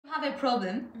have a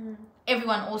problem,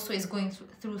 everyone also is going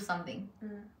through something.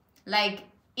 Like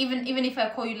even if I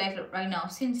call you like right now,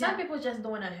 Cynthia, some people just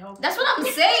don't want to help. That's what I'm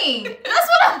saying. That's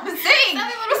what I'm saying.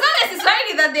 It's not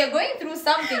necessarily that they're going through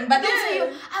something, but they'll say,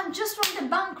 "You, I'm just from the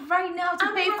bank right now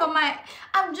to pay for my.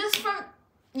 I'm just from,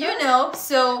 you know."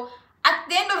 So at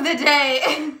the end of the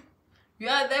day, you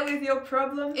are there with your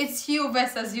problem. it's you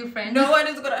versus you, friend. No one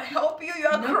is gonna help you. You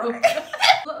are crying.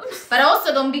 But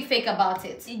also don't be fake about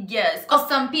it. Yes, Because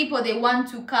some people, they want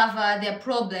to cover their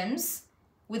problems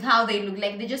with how they look.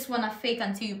 Like they just want to fake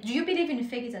until you. Do you believe in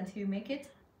fake it until you make it?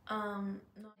 No.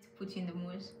 To put you in the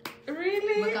mood.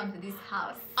 Really? Welcome to this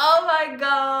house. Oh my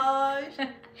gosh.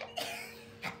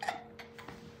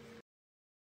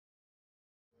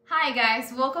 Hi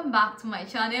guys, welcome back to my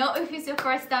channel. If it's your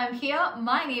first time here,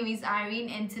 my name is Irene,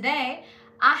 and today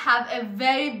I have a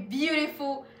very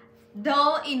beautiful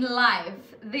doll in life.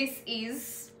 This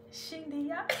is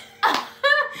Cynthia.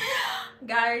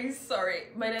 Guys, sorry,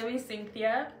 my name is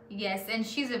Cynthia. Yes, and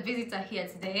she's a visitor here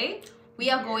today. We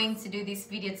are going to do this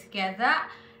video together.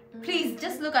 Please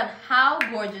just look at how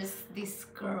gorgeous this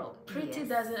girl Pretty is.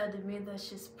 doesn't admit that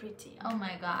she's pretty. Oh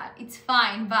my god, it's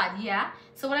fine, but yeah.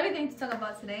 So what are we going to talk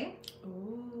about today?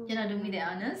 Ooh. You're not doing me the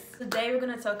honors? Today we're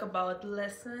gonna talk about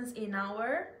lessons in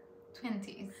our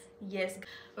 20s. Yes,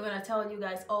 we're gonna tell you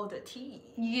guys all the tea.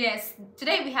 Yes,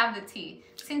 today we have the tea.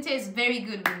 Cynthia is very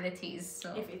good with the teas.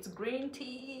 So If it's green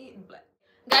tea, black.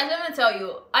 Guys, let me tell you,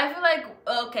 I feel like,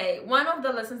 okay, one of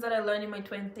the lessons that I learned in my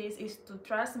 20s is to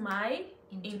trust my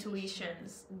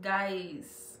intuitions.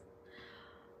 Guys,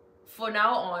 for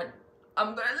now on,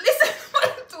 I'm gonna listen to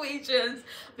my intuitions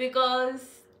because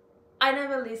I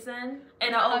never listen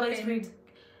and I always read.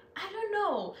 I don't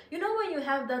know. You know when you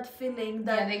have that feeling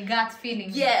that yeah, the gut feeling.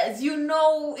 yes, you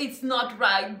know it's not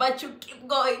right, but you keep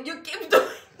going, you keep doing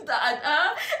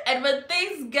that, and when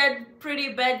things get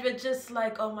pretty bad, you're just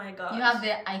like, oh my god. You have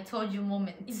the I told you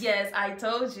moment. Yes, I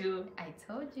told you. I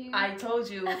told you. I told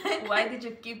you. Why did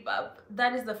you keep up?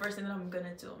 That is the first thing that I'm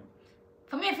gonna do.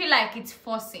 For me, I feel like it's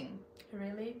forcing.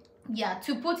 Really? Yeah,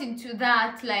 to put into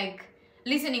that, like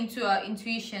listening to our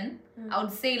intuition, I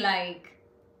would say like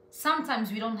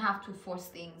sometimes we don't have to force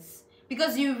things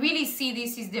because you really see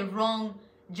this is the wrong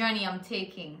journey I'm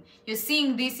taking. You're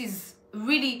seeing this is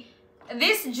really,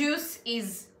 this juice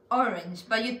is orange,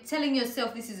 but you're telling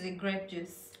yourself this is a grape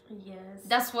juice. Yes.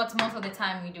 That's what most of the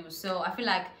time we do. So I feel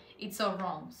like it's all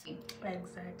wrong.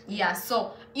 Exactly. Yeah,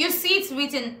 so you see it's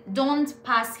written, don't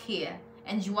pass here,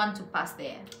 and you want to pass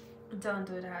there. Don't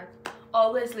do that.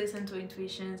 Always listen to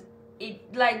intuitions.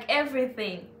 It, like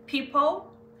everything, people,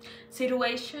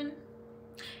 situation,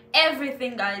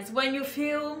 everything, guys. When you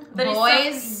feel there is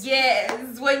Boys.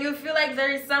 yes, when you feel like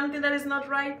there is something that is not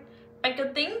right, pack your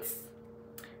things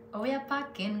Oh yeah,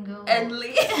 pack and go. and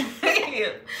leave.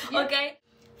 Okay.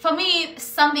 For me,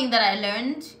 something that I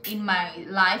learned in my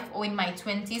life or in my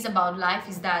 20s about life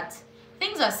is that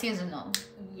things are seasonal.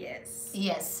 Yes.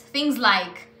 Yes, things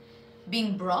like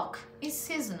being broke is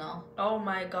seasonal. Oh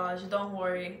my gosh, don't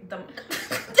worry.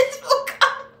 This will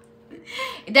come.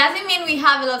 It doesn't mean we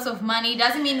have a lot of money. It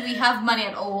doesn't mean we have money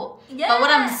at all. Yeah. But what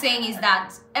I'm saying is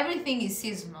that everything is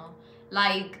seasonal.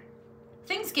 Like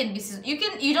things can be seasonal.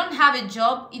 You don't have a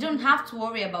job, you don't have to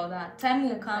worry about that. Time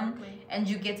will come Exactly. and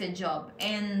you get a job.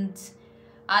 And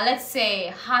let's say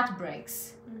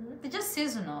heartbreaks. They're just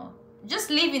seasonal. Just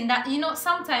live in that. You know,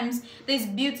 sometimes there's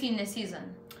beauty in the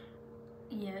season.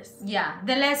 Yes. Yeah,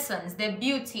 the lessons, the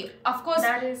beauty. Of course.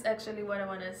 That is actually what I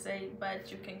want to say, but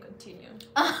you can continue.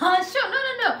 Sure.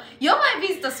 No. You're my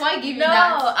visitor, so I give you No,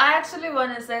 that. I actually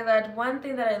want to say that one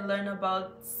thing that I learned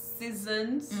about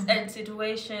seasons and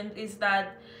situations is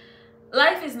that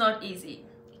life is not easy.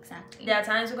 Exactly. There are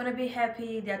times we're going to be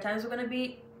happy, there are times we're going to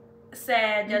be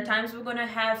sad, there are times we're going to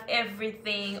have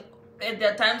everything, and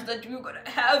there are times that you're going to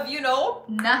have, you know,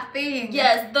 Nothing.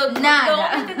 yes, the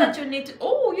Nada. only thing that you need to,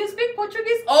 oh, you speak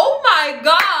Portuguese? Oh my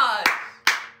god!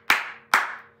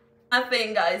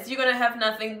 Nothing, guys. You're gonna have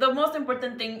nothing. The most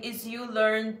important thing is you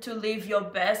learn to live your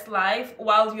best life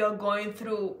while you're going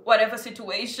through whatever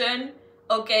situation,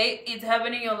 okay, it's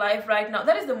happening in your life right now.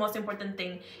 That is the most important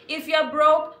thing. If you're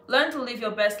broke, learn to live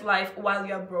your best life while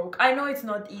you're broke. I know it's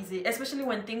not easy, especially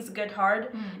when things get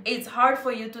hard. It's hard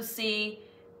for you to see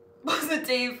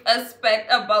positive aspect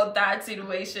about that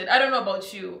situation. I don't know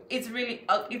about you. It's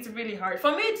really hard.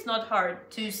 For me, it's not hard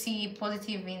to see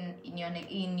positive in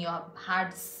your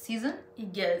hard season.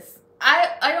 Yes,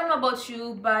 I don't know about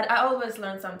you, but I always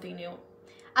learn something new.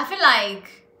 I feel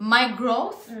like my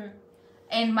growth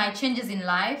and my changes in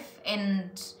life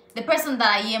and the person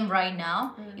that I am right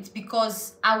now, it's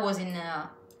because I was in a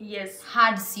Yes,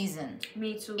 hard season.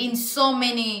 me too. In so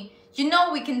many, you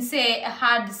know, we can say a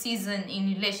hard season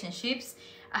in relationships,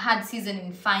 a hard season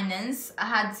in finance, a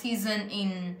hard season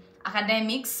in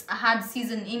academics, a hard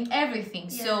season in everything.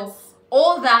 Yes. So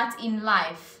all that in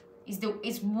life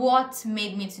is what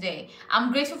made me today.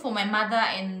 I'm grateful for my mother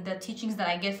and the teachings that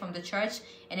I get from the church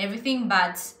and everything,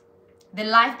 but the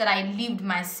life that I lived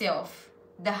myself,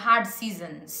 the hard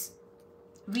seasons,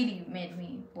 really made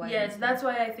me what I Yes, am. that's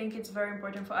why I think it's very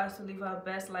important for us to live our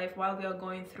best life while we are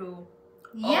going through.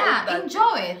 Yeah, that-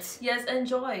 enjoy it. Yes,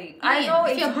 enjoy. I I mean, know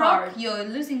if it's you're hard. broke, you're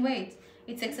losing weight.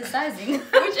 It's exercising.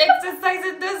 Which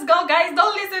exercises does go, guys?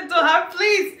 Don't listen to her,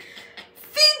 please.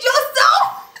 Feed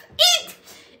yourself. Eat.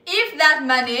 If that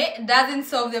money doesn't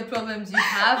solve the problems you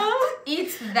have,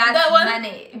 eat that one-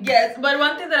 money. Yes, but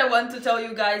one thing that I want to tell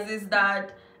you guys is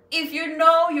that if you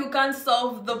know you can't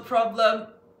solve the problem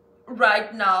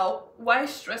right now, why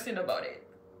stressing about it?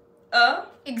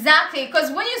 Exactly,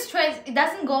 because when you stress, it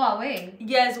doesn't go away.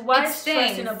 Yes, why It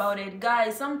stressing stays. about it?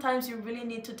 Guys, sometimes you really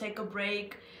need to take a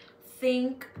break,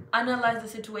 think, analyze the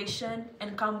situation,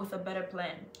 and come with a better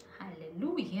plan.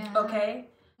 Hallelujah. Okay?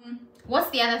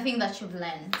 What's the other thing that you've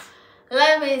learned?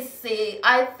 Let me see.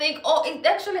 I think, it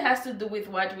actually has to do with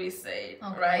what we said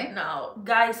Okay. right now.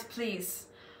 Guys, please,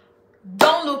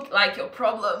 don't look like your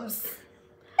problems.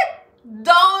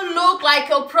 Don't look like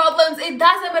your problems. It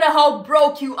doesn't matter how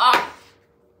broke you are.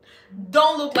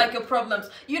 Don't look like your problems.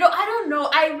 You know, I don't know.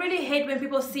 I really hate when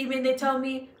people see me and they tell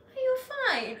me, are you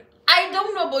fine? I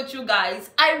don't know about you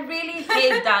guys. I really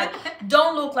hate that.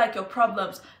 Don't look like your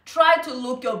problems. Try to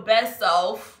look your best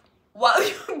self while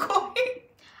you're going.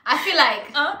 I feel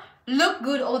like look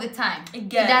good all the time. Yes.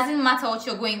 It doesn't matter what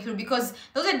you're going through, because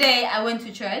the other day I went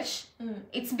to church.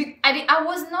 I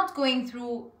was not going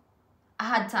through a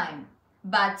hard time,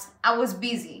 but I was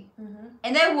busy.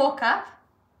 And I woke up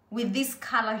with this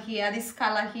color here, this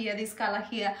color here, this color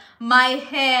here. My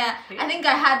hair, I think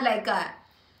I had like a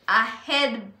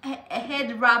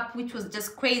head wrap which was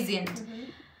just crazy, and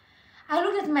I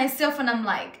looked at myself and I'm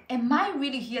like, am I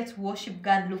really here to worship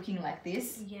God looking like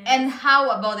this? Yes. And how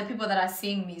about the people that are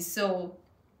seeing me? So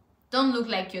don't look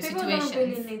like your People situations. don't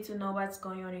really need to know what's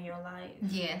going on in your life.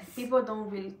 Yes. People don't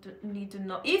really need to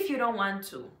know. If you don't want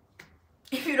to,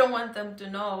 if you don't want them to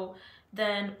know,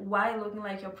 then why looking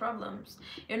like your problems?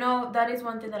 You know, that is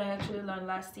one thing that I actually learned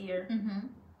last year.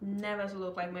 Never to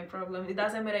look like my problem. It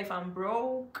doesn't matter if I'm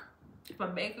broke, if my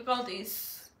bank account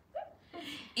is,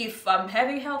 if I'm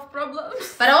having health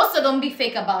problems. But also don't be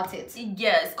fake about it.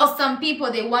 Yes. Because some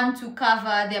people, they want to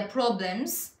cover their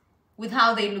problems with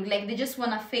how they look. Like they just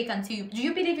want to fake until you... Do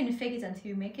you believe in fake it until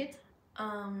you make it?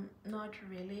 Not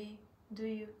really. Do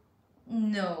you?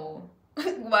 No.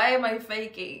 Why am I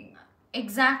faking?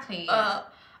 Exactly.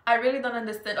 I really don't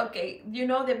understand. Okay, you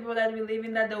know the people that believe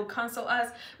in that, they'll cancel us.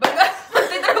 But one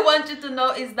thing that I want you to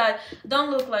know is that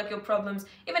don't look like your problems.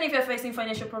 Even if you're facing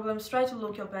financial problems, try to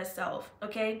look your best self,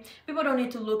 okay? People don't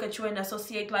need to look at you and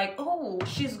associate like, oh,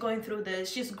 she's going through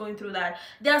this, she's going through that.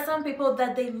 There are some people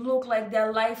that they look like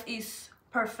their life is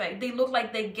perfect. They look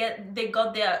like they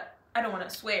got their, I don't want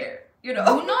to swear, you know.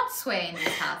 Do not swear in this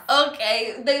house.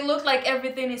 Okay, they look like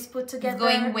everything is put together.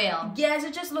 It's going well. Yes, you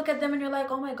just look at them and you're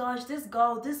like, oh my gosh, this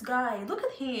girl, this guy, look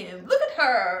at him, look at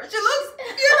her. She looks,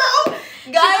 you know, guys.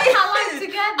 She got her life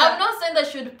together. I'm not saying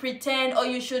that you should pretend or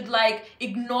you should like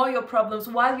ignore your problems.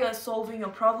 While you're solving your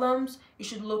problems, you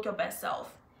should look your best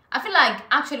self. I feel like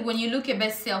actually when you look your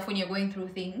best self when you're going through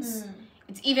things,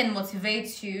 it even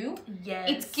motivates you. Yes.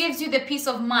 It gives you the peace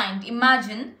of mind.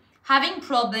 Imagine having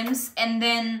problems and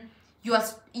then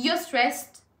you're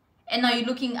stressed and now you're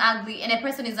looking ugly and a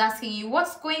person is asking you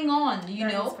what's going on, you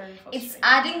That know. is very It's frustrating.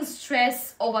 adding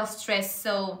stress over stress.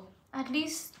 So at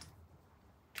least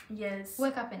Yes.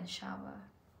 wake up and shower.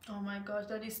 Oh my gosh,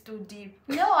 that is too deep.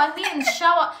 No, I mean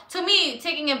shower. To me,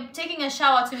 taking a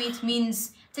shower to me, it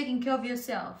means taking care of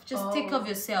yourself. Just take care of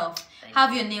yourself.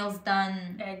 Have your nails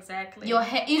done. Exactly. Your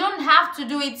hair. You don't have to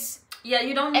do it. Yeah,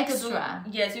 you don't need Extra. to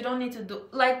do. Yes, you don't need to do.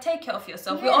 Like, take care of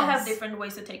yourself. We all have Yes. different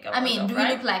ways to take care of I mean, ourselves, do we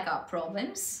right? look like our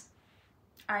problems?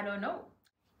 I don't know.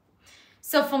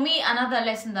 So for me, another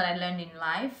lesson that I learned in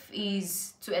life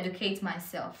is to educate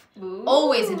myself. Ooh.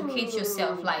 Always educate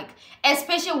yourself, like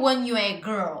especially when you're a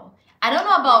girl. I don't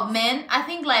know about men. I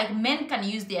think like men can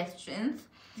use their strength,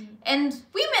 and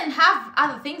women have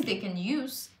other things they can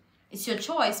use. It's your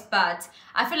choice, but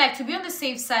I feel like to be on the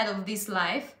safe side of this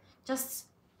life, just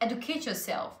educate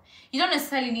yourself. You don't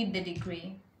necessarily need the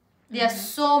degree. There are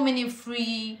so many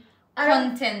free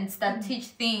content that teach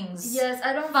things. Yes,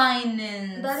 I don't.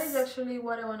 Finance. That is actually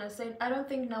what I want to say. I don't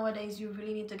think nowadays you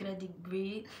really need to get a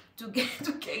degree to get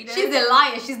educated. She's a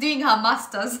liar. She's doing her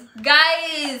masters.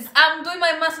 Guys, I'm doing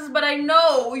my masters, but I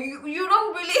know you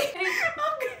don't really.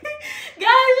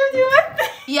 Guys, what do you want?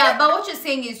 Yeah, but what you're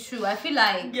saying is true. I feel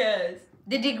like Yes.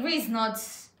 the degree is not.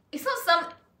 It's not some.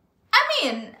 I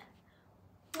mean,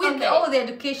 with Okay. all the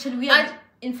education we are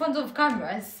in front of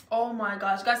cameras, Oh my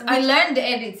gosh, guys! we learned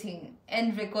editing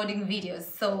and recording videos.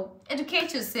 So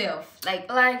educate yourself. Like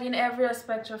in every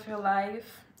aspect of your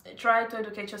life, try to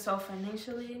educate yourself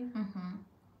financially.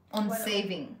 On What-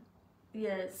 saving.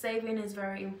 Yes, saving is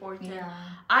very important. Yeah.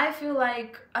 I feel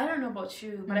like, I don't know about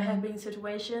you, but I have been in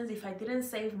situations, if I didn't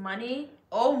save money,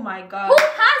 oh my god. Who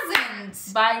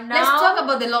hasn't? By now, Let's talk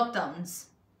about the lockdowns.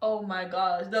 oh my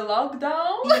gosh, the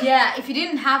lockdown. Yeah, if you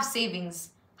didn't have savings,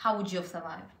 how would you have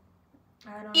survived?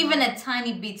 I don't Even know. a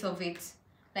tiny bit of it,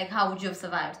 like how would you have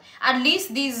survived? At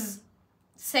least these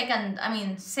second,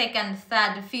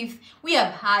 third, fifth, we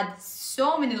have had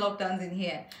so many lockdowns in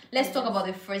here. Let's talk about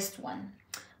the first one.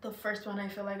 The first one, I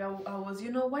feel like I was,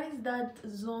 what is that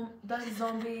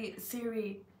zombie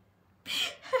series?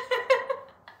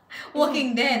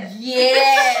 Walking Dead.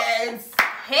 Yes.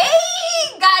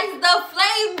 Hey guys, the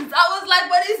flames. I was like,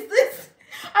 what is this?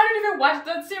 I don't even watch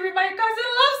that series. My cousin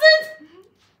loves it.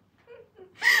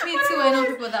 Me too, I know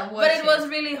people that watch But it was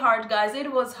really hard, guys.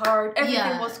 It was hard. Everything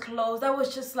Yeah. was closed. I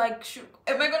was just like,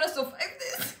 am I gonna survive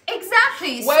this?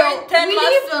 Exactly. We're So in 10 we months-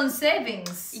 lived on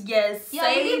savings. Yes, Yeah,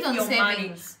 we save lived on your money.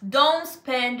 savings. Don't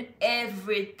spend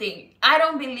everything. I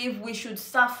don't believe we should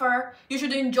suffer. You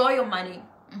should enjoy your money.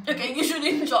 Okay, you should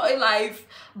enjoy life,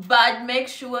 but make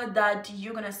sure that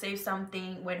you're gonna save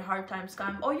something when hard times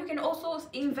come, or you can also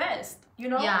invest.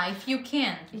 Yeah, if you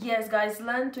can. Yes, guys,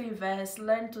 learn to invest,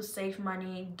 learn to save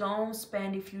money. Don't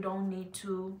spend if you don't need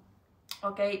to.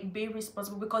 Okay, be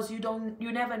responsible, because you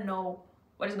never know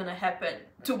what is gonna happen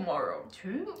tomorrow.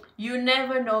 True. You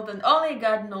never know, then only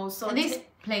God knows. So And this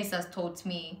place has taught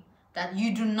me that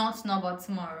you do not know about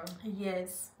tomorrow.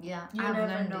 yes, Yeah, you I've never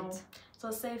learned know. it.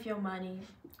 So save your money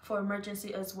for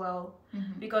emergency as well.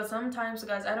 Mm-hmm. Because sometimes,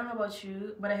 guys, I don't know about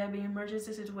you, but I have been in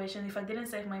emergency situation. If I didn't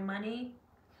save my money,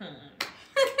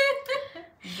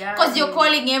 Because you're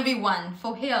calling everyone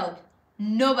for help.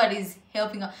 Nobody's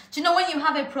helping out. Do you know when you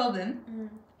have a problem,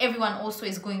 everyone also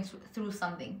is going through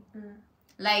something.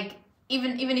 Like,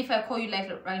 even if I call you like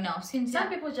right now, Cynthia. Some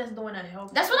people just don't want to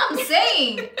help. That's what I'm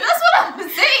saying. That's what I'm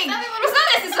saying. It's not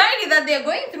necessarily that they're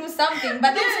going through something,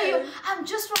 but they'll say, Yeah. I'm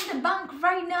just from the bank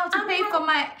right now to pay from- for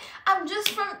my. I'm just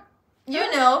from,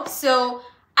 So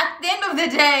at the end of the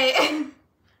day,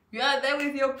 You are there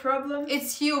with your problem.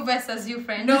 it's you versus you,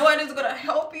 friend. No one is gonna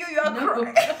help you. You are No.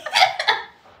 crying.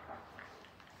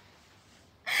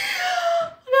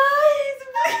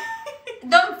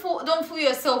 Don't fool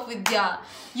yourself with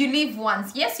you live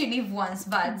once. Yes, you live once,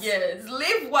 but Yes,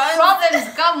 live once.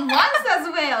 problems come once as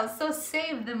well. So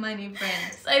save the money,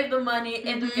 friend. Save the money,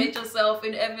 educate yourself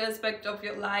in every aspect of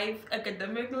your life,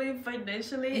 academically,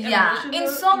 financially, Yeah, in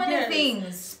emotional- so many yes.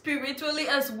 things. Spiritually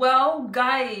as well.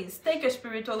 Guys, take your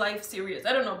spiritual life serious.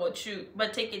 I don't know about you,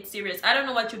 but take it serious. I don't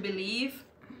know what you believe.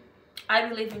 I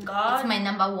believe in God. It's my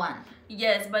number one.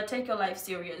 Yes, but take your life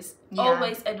serious. Yeah.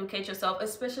 Always educate yourself,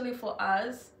 especially for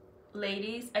us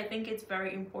ladies. I think it's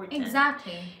very important.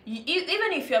 Exactly.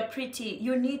 Even if you're pretty,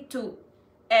 you need to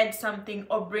add something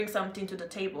or bring something to the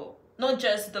table, not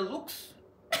just the looks.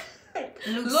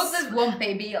 Looks is- won't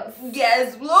pay bills.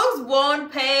 Yes, looks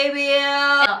won't pay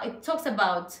bill. It talks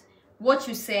about what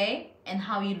you say and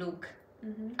how you look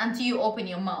until you open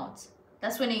your mouth.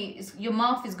 That's when your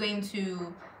mouth is going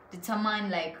to determine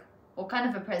like what kind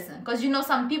of a person. Because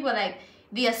some people like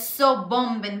they are so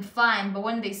bomb and fine, but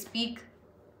when they speak,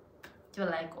 you're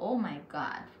like, oh my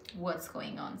god, what's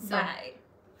going on? So Bye.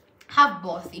 have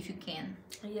both if you can.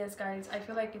 Yes, guys, I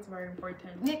feel like it's very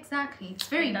important. Exactly, it's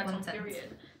very That's on important.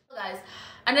 period. Guys,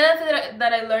 another thing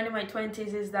that I learned in my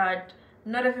 20s is that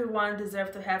not everyone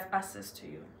deserves to have access to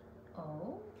you.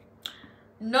 Oh,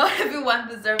 Not everyone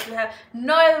deserves to have.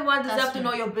 Not everyone That's deserves to true.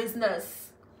 know your business.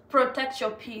 Protect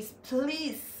your peace,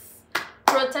 please.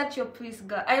 Protect your peace,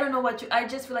 God. I don't know what you. I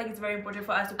just feel like it's very important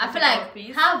for us to I protect feel our like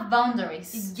peace. have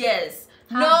boundaries. Yes.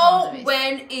 Have Know boundaries.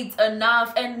 when it's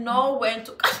enough and know when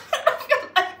to.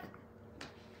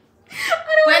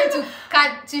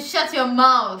 To shut your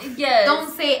mouth. Yes. Don't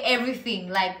say everything.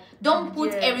 Like don't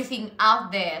put Yes. everything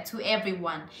out there to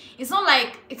everyone. It's not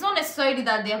necessarily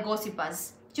that they're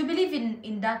gossipers. Do you believe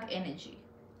in dark energy?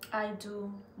 I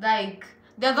do. Like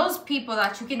there are those people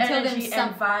that you can tell them Energy some.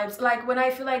 and vibes. Like when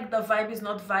I feel like the vibe is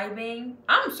not vibing,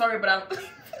 I'm sorry, but I'm.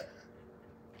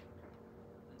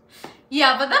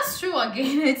 Yeah, but that's true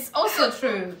again. It's also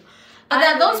true. But I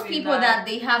there are those believe in people that. that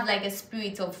they have like a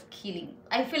spirit of killing.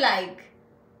 I feel like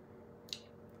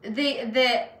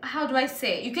they how do I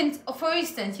say? You can, for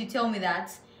instance, you tell me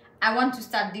that I want to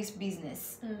start this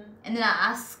business, and then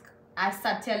I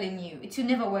start telling you it will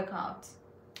never work out.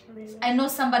 Really? I know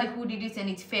somebody who did it and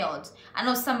it failed. I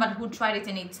know somebody who tried it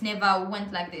and it never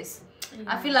went like this.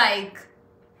 I feel like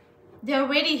they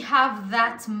already have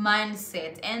that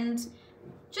mindset, and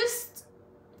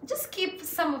just keep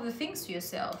some of the things to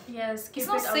yourself. Yes, keep It's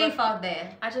not it safe out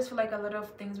there. I just feel like a lot of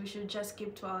things we should just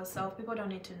keep to ourselves. People don't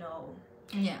need to know.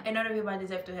 Yeah, And not everybody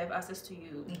deserves to have access to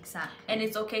you. exactly. And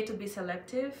it's okay to be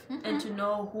selective and to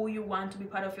know who you want to be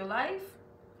part of your life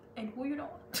and who you don't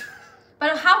want.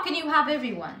 But how can you have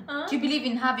everyone? Huh? Do you believe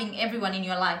in having everyone in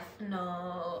your life?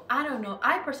 No, I don't know.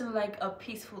 I personally like a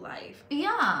peaceful life.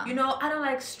 Yeah. You know, I don't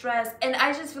like stress. And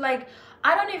I just feel like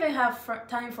I don't even have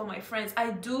time for my friends. I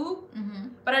do,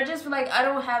 but I just feel like I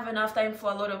don't have enough time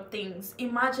for a lot of things.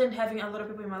 Imagine having a lot of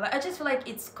people in my life. I just feel like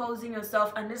it's causing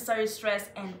yourself unnecessary stress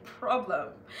and problem.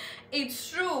 It's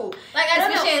true. Like, I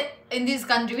don't know. Especially in this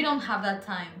country, we don't have that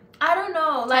time. I don't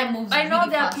know. Like, Time moves I know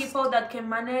really there fast. are people that can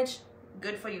manage.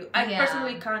 Good for you. I Yeah.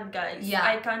 personally can't, guys. Yeah.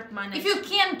 I can't manage. If you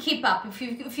can't keep up,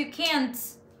 if you can't,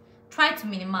 try to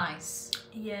minimize.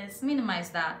 Yes, Minimize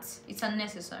that. It's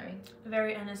unnecessary.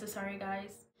 very unnecessary,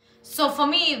 guys. So for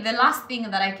me, the last thing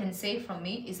that I can say from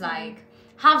me is like,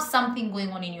 have something going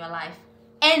on in your life.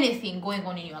 Anything going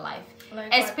on in your life.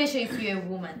 Like Especially if you're a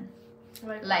woman.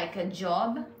 what? Like a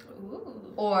job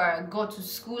Ooh. or go to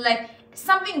school. Like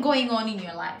something going on in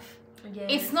your life. Yes.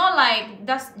 It's not like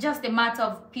that's just a matter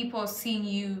of people seeing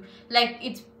you. Like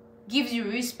it gives you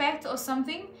respect or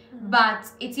something. But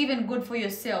it's even good for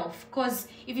yourself. Because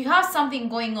if you have something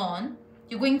going on,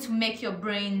 you're going to make your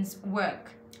brains work.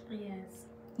 Yes.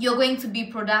 You're going to be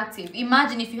productive.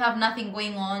 Imagine if you have nothing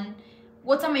going on,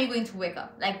 what time are you going to wake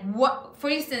up? Like what, for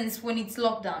instance, when it's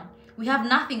lockdown, we have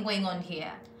nothing going on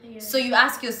here. Yes. So you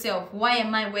ask yourself, why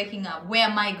am I waking up? Where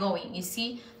am I going? You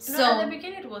see? No, So at the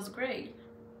beginning it was great,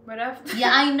 but after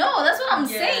yeah, I know. That's what I'm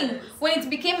Yes. saying. When it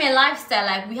became a lifestyle,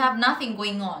 like we have nothing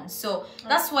going on. So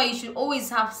that's why you should always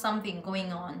have something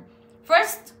going on.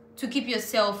 First, to keep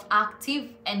yourself active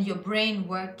and your brain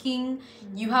working,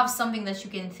 you have something that you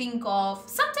can think of.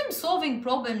 Sometimes solving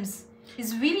problems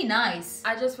is really nice.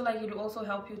 I just feel like it will also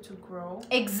help you to grow.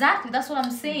 Exactly, that's what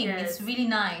I'm saying. Yes. It's really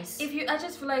nice. I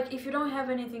just feel like if you don't have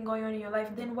anything going on in your life,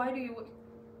 then why do you?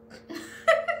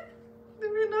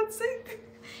 Did we not say?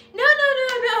 No,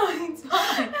 it's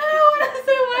fine. I don't want to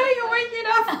say why are you waking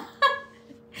up.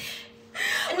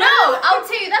 No, I'll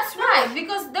tell you, that's right.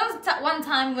 Because there was one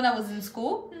time when I was in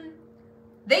school,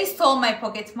 they stole my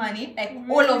pocket money, like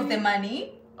all of the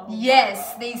money. Oh,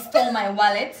 Yes, they stole my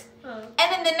wallet. Oh.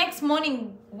 And then the next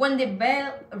morning, when the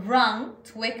bell rang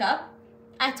to wake up,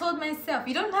 I told myself,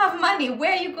 "You don't have money.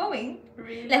 Where are you going?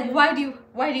 Really? Like, why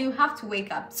do you have to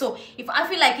wake up?" So if I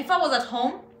feel like if I was at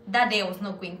home that day, I was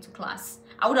not going to class.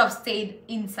 I would have stayed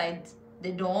inside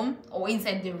the dorm or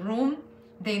inside the room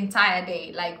the entire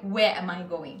day. Like, where am I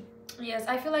going? Yes,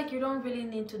 I feel like you don't really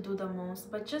need to do the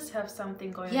most, but just have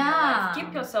something going on in Yeah. your life.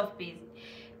 Keep yourself busy.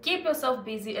 Keep yourself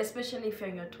busy, especially if you're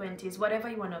in your 20s. Whatever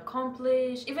you want to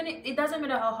accomplish, even if, it doesn't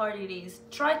matter how hard it is.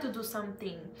 Try to do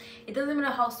something. It doesn't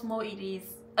matter how small it is.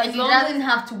 And you doesn't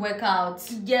have to work out.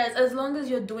 Yes, as long as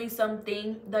you're doing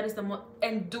something that is the most,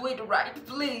 and do it right,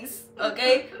 please.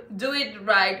 Okay, do it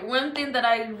right. One thing that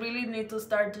I really need to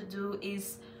start to do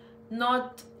is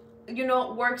not,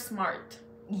 work smart.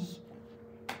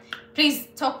 Please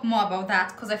talk more about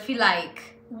that, because I feel like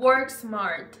Work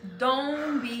smart.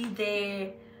 Don't be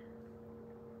there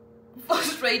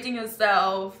frustrating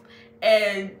yourself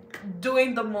and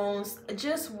doing the most.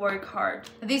 Just work hard.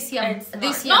 this year, And smart.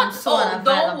 this year I'm so don't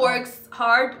unavailable. work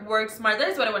hard, work smart. That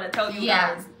is what I want to tell you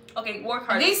Yeah. guys. Okay, work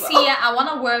hard. This as well. year I want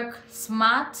to work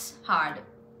smart, hard.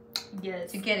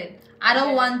 Yes. To get it. I don't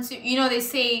Okay. want to, they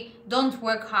say don't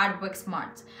work hard, work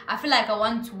smart. I feel like I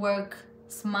want to work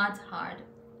smart, hard.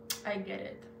 I get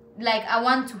it. Like I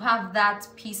want to have that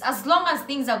peace as long as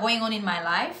things are going on in my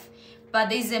life, but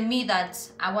there's a me that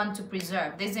I want to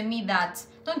preserve. There's a me that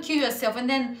don't kill yourself. And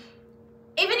then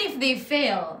even if they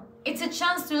fail, it's a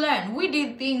chance to learn. We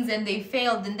did things and they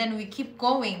failed, and then we keep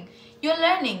going. You're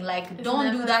learning. Like, It's don't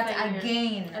do never that failure.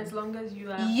 again. As long as you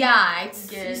are. Yeah,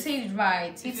 it's you Yes. say it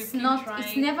right. If you It's keep not.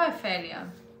 It's trying. never a failure.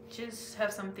 Just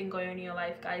have something going on in your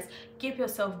life, guys. Keep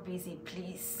yourself busy,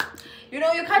 please. You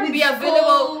can't With be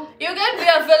available. school. You can't be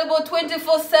available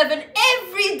 24/7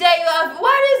 every day. You have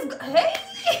what is hey?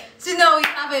 Do you know we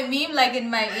have a meme like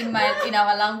in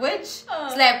our language? It's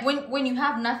like when you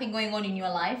have nothing going on in your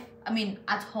life. I mean,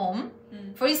 at home.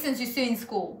 For instance, you're still in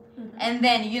school, and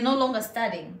then you're no longer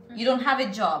studying. You don't have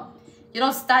a job. You're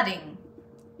not studying.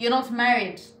 You're not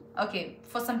married. Okay,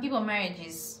 for some people, marriage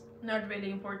is not really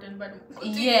important, but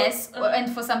yes,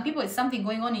 and for some people, it's something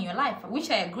going on in your life, which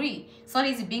I agree. It's not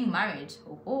easy being married.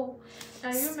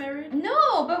 Are you married?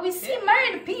 No, but we see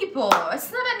married people.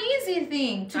 It's not an easy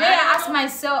thing. Today I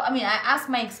asked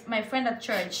my friend at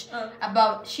church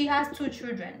about, she has 2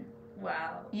 children.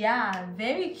 Wow. Yeah,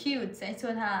 very cute. I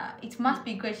told her it must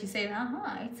be great. She said,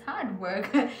 it's hard work.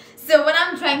 So what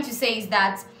I'm trying to say is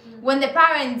that when the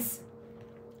parents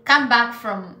come back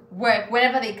from work,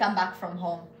 wherever they come back from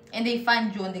home, and they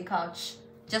find you on the couch,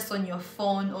 just on your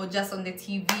phone or just on the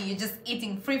TV, you're just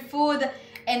eating free food,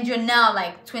 and you're now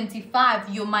like 25,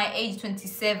 you're my age,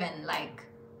 27, like,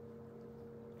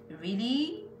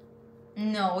 really?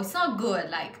 No, it's not good.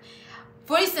 Like,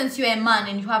 for instance, you're a man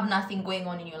and you have nothing going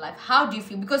on in your life. How do you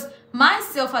feel? Because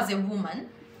myself as a woman,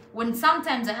 when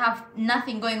sometimes I have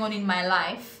nothing going on in my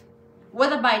life,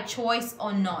 whether by choice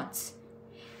or not,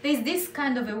 there's this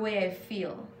kind of a way I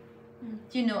feel.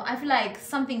 You know, I feel like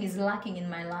something is lacking in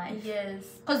my life. Yes.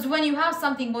 Because when you have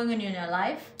something going on in your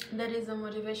life, that is a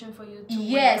motivation for you to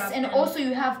yes, and also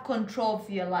you have control of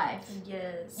your life.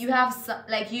 Yes. You have,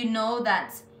 like, you know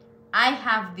that I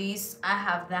have this, I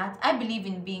have that. I believe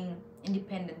in being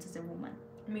independent as a woman.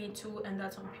 Me too, and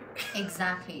that's on pure.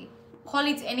 Exactly. Call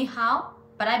it anyhow,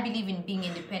 but I believe in being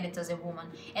independent as a woman.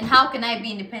 And how can I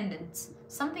be independent?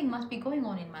 Something must be going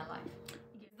on in my life.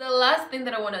 The last thing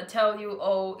that I want to tell you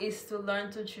all is to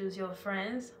learn to choose your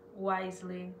friends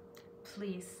wisely.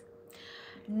 Please.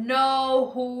 Know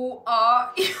who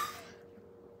are you.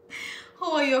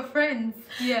 Who are your friends?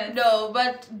 Yeah. No,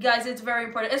 but guys, it's very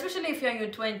important, especially if you're in your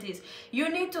 20s. You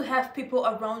need to have people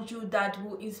around you that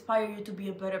will inspire you to be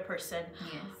a better person.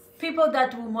 Yes. People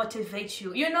that will motivate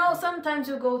you. You know, sometimes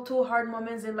you go through hard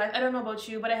moments in life. I don't know about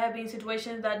you, but I have been in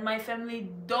situations that my family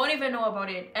don't even know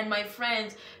about it, and my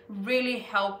friends really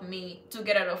help me to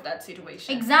get out of that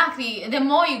situation. Exactly. The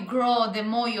more you grow, the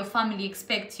more your family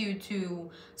expects you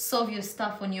to solve your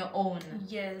stuff on your own.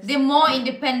 Yes. The more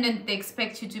independent they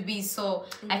expect you to be. So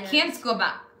I can't go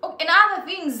back. Oh, and other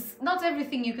things, not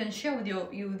everything you can share with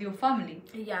your family.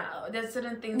 Yeah, there's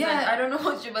certain things that I don't know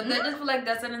about you, but I just feel like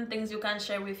there's certain things you can't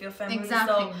share with your family.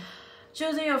 Exactly. So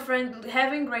choosing your friend,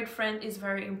 having great friends is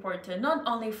very important. Not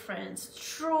only friends,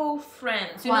 true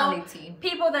friends. Quality. You know,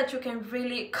 people that you can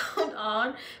really count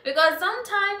on, because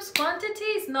sometimes quantity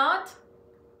is not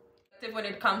when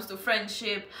it comes to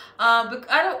friendship.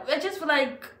 I just feel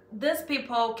like these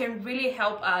people can really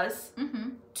help us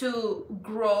to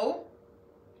grow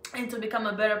and to become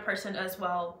a better person as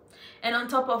well. And on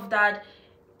top of that,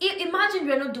 imagine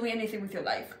you're not doing anything with your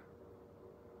life.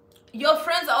 Your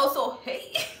friends are also,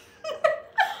 hey.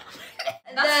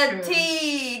 That's the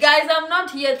tea. Guys, I'm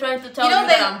not here trying to tell you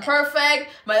that I'm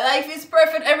perfect. My life is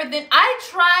perfect, everything. I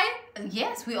try.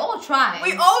 Yes, we all try.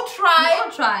 We all try. We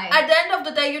all try. At the end of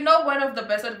the day, you know, one of the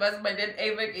best advice my dad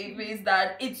ever gave me is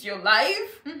that it's your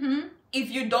life.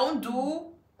 If you don't do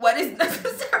what is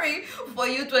necessary for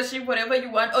you to achieve whatever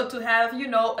you want, or to have, you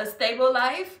know, a stable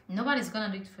life, nobody's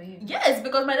gonna do it for you. Yes,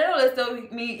 because my dad always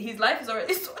told me his life is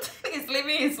already sorted. He's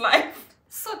living his life.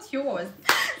 So it's yours.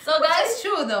 So guys, it's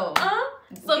true though.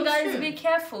 So guys, be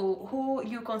careful who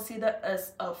you consider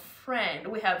as a friend.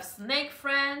 We have snake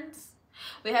friends.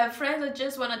 We have friends that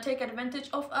just want to take advantage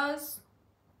of us.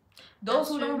 Those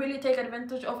who don't really take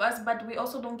advantage of us, but we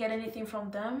also don't get anything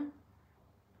from them.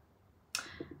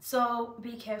 So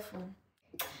be careful.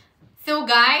 So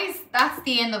guys, that's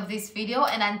the end of this video,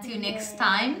 and until next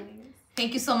time,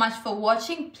 thank you so much for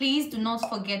watching. Please do not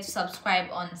forget to subscribe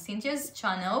on Cynthia's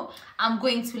channel. I'm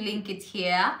going to link it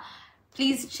here.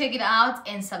 Please check it out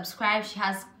and subscribe. She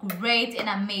has great and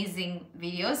amazing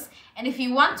videos. And if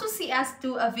you want to see us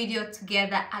do a video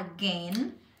together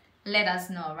again, let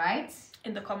us know, right?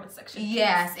 In the comment section.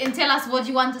 Yes, and tell us what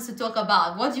you want us to talk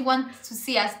about. What you want to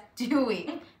see us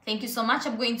doing. Thank you so much.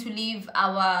 I'm going to leave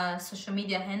our social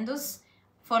media handles.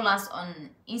 Follow us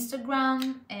on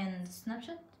Instagram and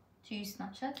Snapchat. Do you use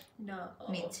Snapchat? No.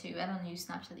 Me too. I don't use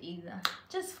Snapchat either.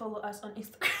 Just follow us on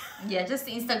Instagram. Yeah, just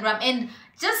Instagram, and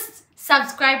just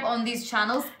subscribe on these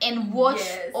channels and watch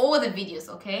all the videos,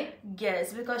 okay?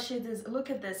 Yes, because she does. Look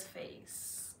at this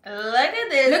face. Look at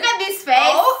this. Look at this face.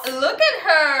 Oh, look at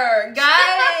her,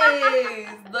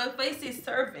 guys. The face is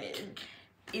serving.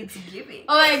 It's giving.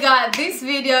 Oh my god, this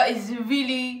video is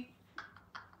really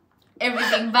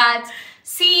everything. But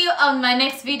see you on my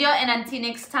next video, and until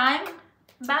next time,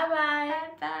 bye bye. Bye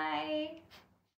bye.